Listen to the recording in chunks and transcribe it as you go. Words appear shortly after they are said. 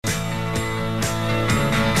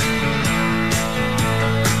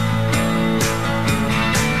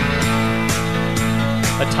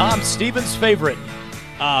Tom Stevens' favorite.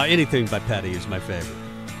 Anything by Petty is my favorite.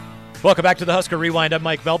 Welcome back to the Husker Rewind. I'm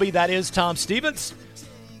Mike Belby. That is Tom Stevens.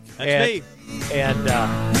 That's me. And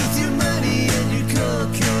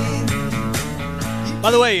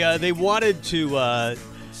by the way, they wanted to.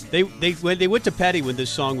 When they went to Petty when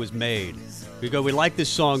this song was made. We go, we like this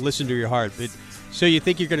song. Listen to your heart. But so you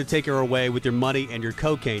think you're going to take her away with your money and your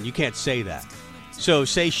cocaine? You can't say that. So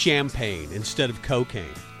say champagne instead of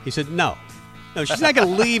cocaine. He said no. No, she's not going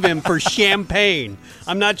to leave him for champagne.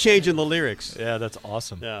 I'm not changing the lyrics. Yeah, that's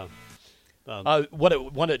awesome. Yeah.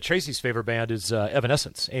 One of Tracy's favorite band is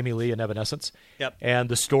Evanescence, Amy Lee and Evanescence. Yep. And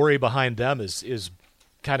the story behind them is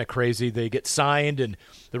kind of crazy. They get signed, and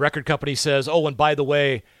the record company says, "Oh, and by the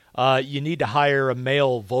way, you need to hire a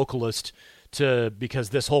male vocalist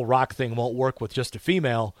because this whole rock thing won't work with just a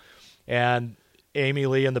female." And Amy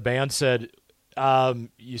Lee and the band said,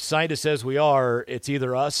 "You signed us as we are. It's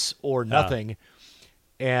either us or nothing."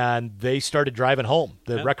 And they started driving home.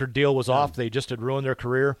 The record deal was off. They just had ruined their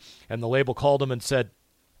career. And the label called them and said,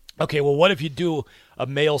 "Okay, well, what if you do a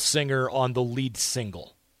male singer on the lead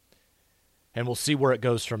single? And we'll see where it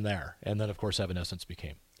goes from there." And then, of course, Evanescence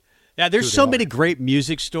became. Yeah, there's so many great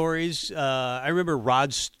music stories. I remember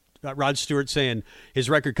Rod Stewart saying his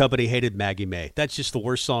record company hated Maggie May. That's just the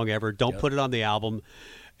worst song ever. Don't put it on the album.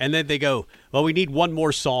 And then they go, "Well, we need one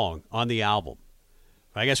more song on the album.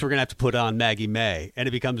 I guess we're going to have to put on Maggie May." And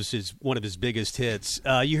it becomes one of his biggest hits.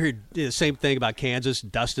 You heard the same thing about Kansas,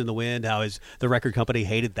 Dust in the Wind, how the record company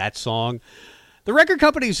hated that song. The record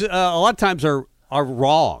companies a lot of times are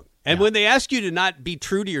wrong. And when they ask you to not be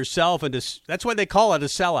true to yourself, that's why they call it a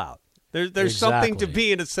sellout. There's something to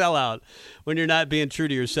being a sellout when you're not being true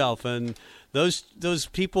to yourself. And those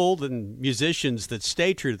people and musicians that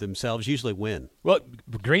stay true to themselves usually win. Well,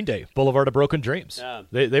 Green Day, Boulevard of Broken Dreams. Yeah.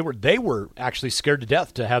 They were actually scared to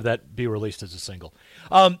death to have that be released as a single.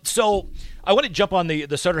 So I want to jump on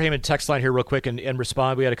the Sutter Heyman text line here real quick and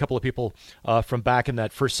respond. We had a couple of people from back in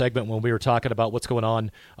that first segment when we were talking about what's going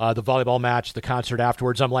on, the volleyball match, the concert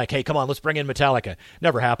afterwards. I'm like, hey, come on, let's bring in Metallica.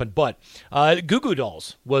 Never happened. But Goo Goo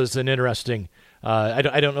Dolls was an interesting I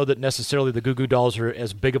don't know that necessarily the Goo Goo Dolls are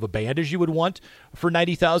as big of a band as you would want for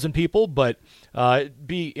 90,000 people, but it'd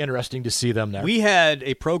be interesting to see them there. We had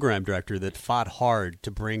a program director that fought hard to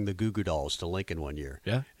bring the Goo Goo Dolls to Lincoln one year.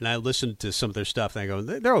 Yeah. And I listened to some of their stuff, and I go,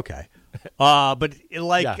 they're okay. But a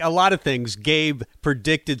lot of things, Gabe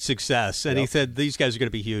predicted success, and he said, these guys are going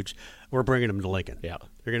to be huge. We're bringing them to Lincoln. Yeah.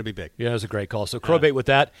 They're going to be big. Yeah, it was a great call. So Crowbait with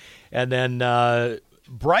that. And then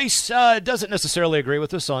Bryce doesn't necessarily agree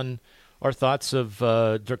with us on our thoughts of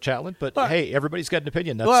Dirk Chatelain, but hey, everybody's got an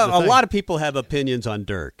opinion. That's a lot of people have opinions on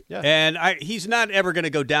Dirk, and he's not ever going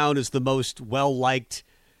to go down as the most well-liked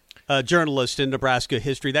journalist in Nebraska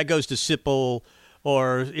history. That goes to Sipple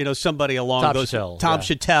or somebody along Tom those. Chattel, Tom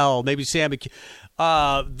Chattel, maybe Sam.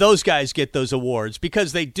 Those guys get those awards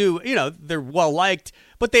because they do. They're well-liked,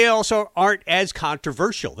 but they also aren't as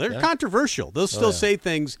controversial. They're controversial. They'll still say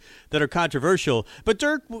things that are controversial. But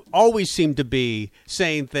Dirk always seemed to be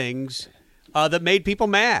saying things that made people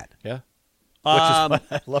mad. Yeah. Which is what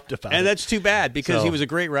I loved about it. And that's too bad because he was a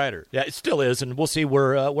great writer. Yeah, it still is, and we'll see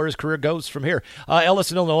where his career goes from here.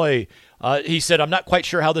 Ellis in Illinois, he said, "I'm not quite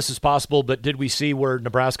sure how this is possible, but did we see where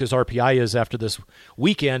Nebraska's RPI is after this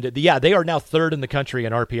weekend?" Yeah, they are now third in the country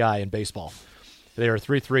in RPI in baseball. They are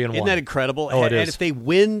 3-3-1. Isn't that incredible? Oh, it is. And if they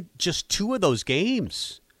win just 2 of those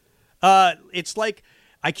games, it's like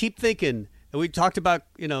I keep thinking, and we talked about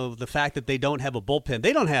the fact that they don't have a bullpen.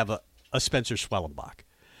 They don't have a Spencer Schwellenbach.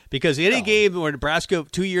 Because any game where Nebraska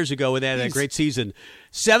 2 years ago when they had that great season,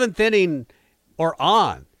 7th inning or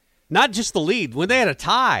on, not just the lead. When they had a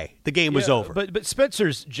tie, the game was over. But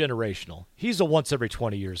Spencer's generational. He's a once every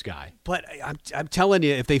 20 years guy. But I'm telling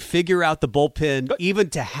you, if they figure out the bullpen even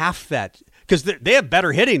to half that, because they have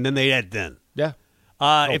better hitting than they had then. Yeah.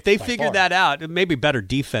 If they figure that out, it may be better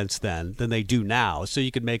defense then than they do now. So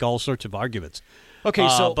you could make all sorts of arguments. Okay,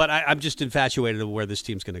 but I'm just infatuated with where this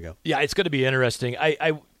team's going to go. Yeah, it's going to be interesting.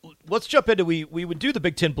 Let's jump into we would do the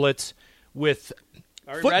Big Ten Blitz with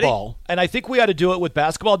football, and I think we ought to do it with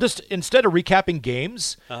basketball. Just instead of recapping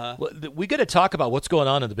games, we got to talk about what's going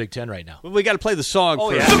on in the Big Ten right now. Well, we got to play the song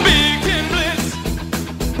first. Yeah. The Big Ten Blitz,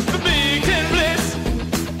 the Big Ten Blitz,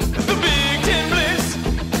 the Big Ten Blitz,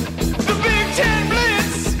 the Big Ten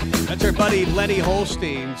Blitz. That's our buddy Lenny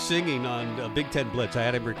Holstein singing on Big Ten Blitz. I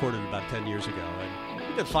had him recorded about 10 years ago, and he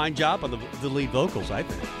did a fine job on the lead vocals, I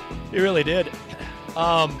think. He really did.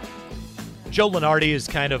 Joe Lunardi is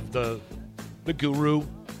kind of the guru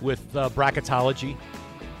with bracketology,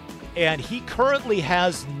 and he currently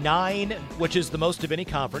has 9, which is the most of any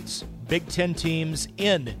conference, Big Ten teams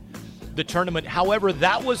in the tournament. However,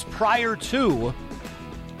 that was prior to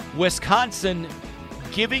Wisconsin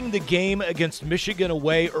giving the game against Michigan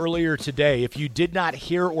away earlier today. If you did not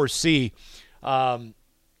hear or see,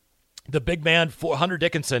 the big man, Hunter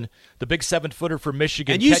Dickinson, the big 7-footer for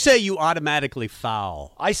Michigan. And you say you automatically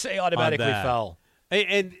foul. I say automatically foul.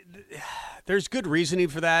 And there's good reasoning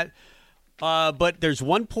for that, but there's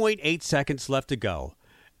 1.8 seconds left to go.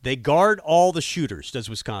 They guard all the shooters, does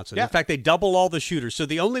Wisconsin. Yeah. In fact, they double all the shooters. So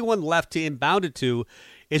the only one left to inbound it to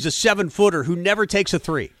is a 7-footer who never takes a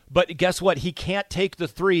three. But guess what? He can't take the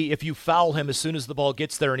three if you foul him as soon as the ball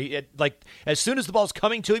gets there. And as soon as the ball's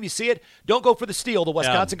coming to him, you see it, don't go for the steal. The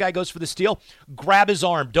Wisconsin guy goes for the steal. Grab his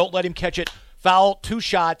arm. Don't let him catch it. Foul, 2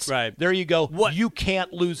 shots. Right. There you go. You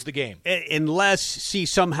can't lose the game. Unless he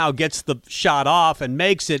somehow gets the shot off and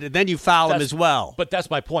makes it, and then you foul him as well. But that's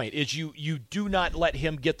my point, is you do not let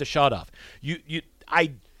him get the shot off.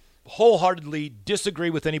 I wholeheartedly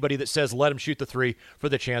disagree with anybody that says let him shoot the three for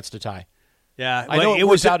the chance to tie. Yeah, I know it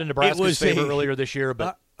was out in Nebraska's favor earlier this year,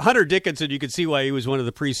 but Hunter Dickinson, you can see why he was one of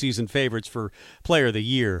the preseason favorites for Player of the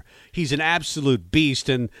Year. He's an absolute beast,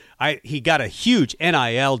 and he got a huge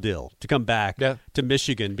NIL deal to come back to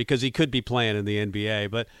Michigan because he could be playing in the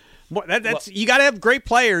NBA. But you got to have great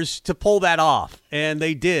players to pull that off, and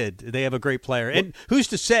they did. They have a great player. And who's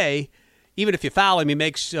to say, even if you foul him, he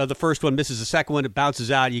makes the first one, misses the second one, it bounces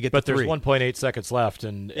out, you get the three. But there's 1.8 seconds left.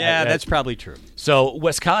 And that's probably true. So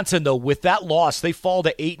Wisconsin, though, with that loss, they fall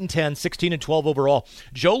to 8-10, 16-12 overall.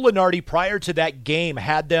 Joe Lunardi, prior to that game,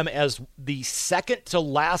 had them as the second to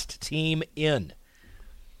last team in.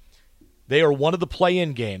 They are one of the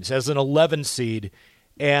play-in games as an 11 seed,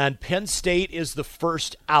 and Penn State is the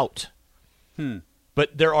first out.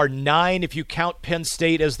 But there are 9 if you count Penn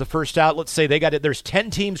State as the first out. Let's say they got it. There's 10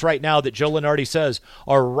 teams right now that Joe Lunardi says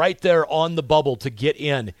are right there on the bubble to get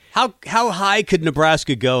in. How high could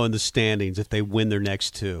Nebraska go in the standings if they win their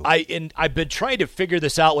next 2? I've been trying to figure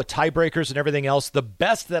this out with tiebreakers and everything else. The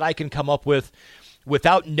best that I can come up with,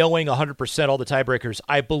 without knowing 100% all the tiebreakers,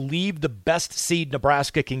 I believe the best seed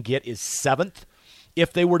Nebraska can get is 7th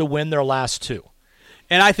if they were to win their last 2.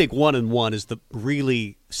 And I think 1-1 is the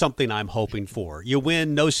really something I'm hoping for. You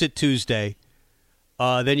win no-sit Tuesday,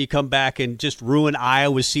 then you come back and just ruin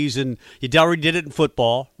Iowa's season. You already did it in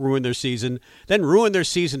football, ruin their season. Then ruin their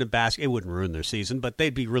season in basketball. It wouldn't ruin their season, but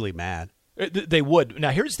they'd be really mad. They would. Now,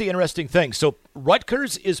 here's the interesting thing. So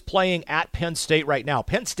Rutgers is playing at Penn State right now.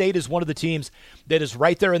 Penn State is one of the teams that is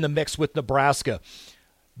right there in the mix with Nebraska.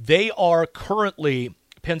 They are currently,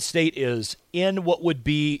 Penn State is, in what would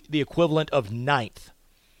be the equivalent of 9th.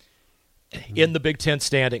 In the Big Ten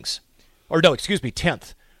standings. Or no, excuse me,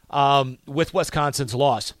 10th with Wisconsin's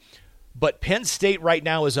loss. But Penn State right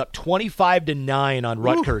now is up 25-9 on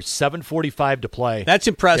Rutgers, 7:45 to play. That's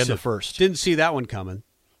impressive. In the first. Didn't see that one coming.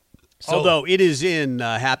 Although it is in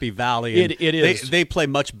Happy Valley. And it is. They play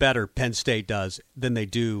much better, Penn State does, than they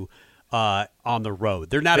do on the road.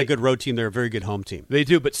 They're not a good road team. They're a very good home team. They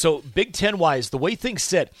do. But so Big Ten-wise, the way things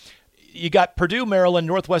sit, you got Purdue, Maryland,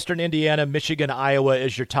 Northwestern Indiana, Michigan, Iowa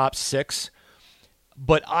as your top 6.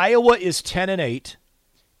 But Iowa is 10-8,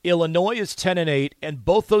 Illinois is 10-8, and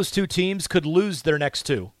both those two teams could lose their next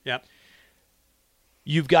 2. Yep.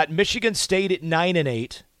 You've got Michigan State at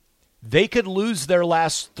 9-8. They could lose their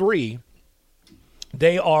last 3.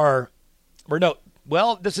 They are, or no.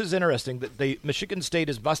 Well, this is interesting. That Michigan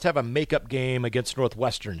State must have a makeup game against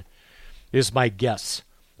Northwestern, is my guess.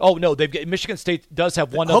 Oh, no, Michigan State does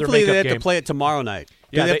have one other makeup game. Hopefully they have to play it tomorrow night.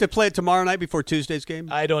 Do they have to play it tomorrow night before Tuesday's game?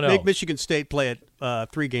 I don't know. Make Michigan State play it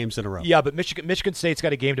 3 games in a row. Yeah, but Michigan State's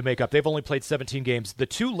got a game to make up. They've only played 17 games. The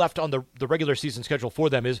 2 left on the regular season schedule for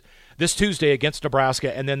them is this Tuesday against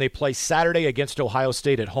Nebraska, and then they play Saturday against Ohio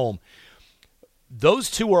State at home. Those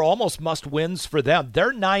 2 are almost must-wins for them.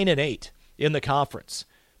 They're 9-8 in the conference.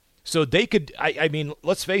 So they could, I mean,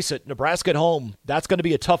 let's face it, Nebraska at home, that's going to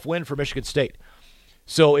be a tough win for Michigan State.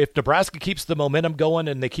 So if Nebraska keeps the momentum going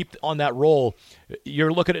and they keep on that roll,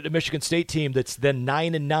 you're looking at a Michigan State team that's then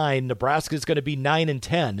 9-9. Nebraska is going to be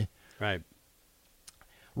 9-10. Right.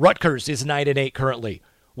 Rutgers is 9-8 currently.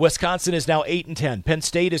 Wisconsin is now 8-10. Penn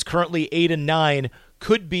State is currently 8-9.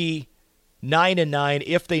 Could be 9-9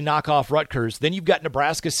 if they knock off Rutgers. Then you've got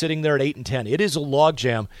Nebraska sitting there at 8-10. It is a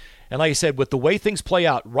logjam. And like I said, with the way things play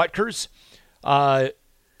out, Rutgers and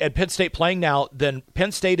Penn State playing now, then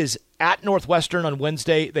Penn State is at Northwestern on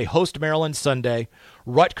Wednesday. They host Maryland Sunday.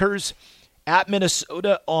 Rutgers at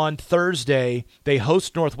Minnesota on Thursday. They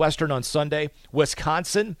host Northwestern on Sunday.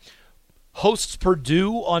 Wisconsin hosts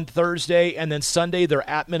Purdue on Thursday, and then Sunday they're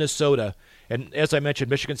at Minnesota. And as I mentioned,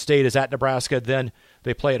 Michigan State is at Nebraska. Then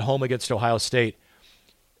they play at home against Ohio State.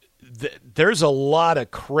 there's a lot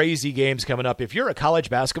of crazy games coming up. If you're a college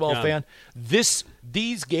basketball fan,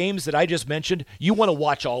 these games that I just mentioned, you want to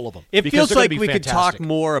watch all of them. It feels like we could fantastic. talk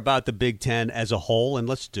more about the Big Ten as a whole, and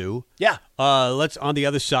let's do. Yeah. Let's on the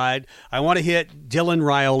other side. I want to hit Dylan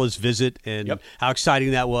Raiola's visit and how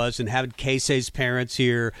exciting that was, and having Casey's parents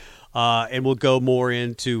here, and we'll go more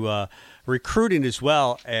into recruiting as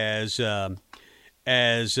well as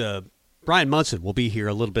Brian Munson will be here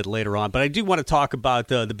a little bit later on. But I do want to talk about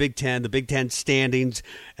the Big Ten standings,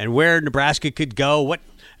 and where Nebraska could go.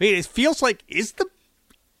 It feels like is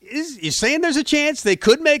saying there's a chance they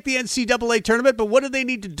could make the NCAA tournament, but what do they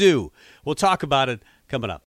need to do? We'll talk about it coming up.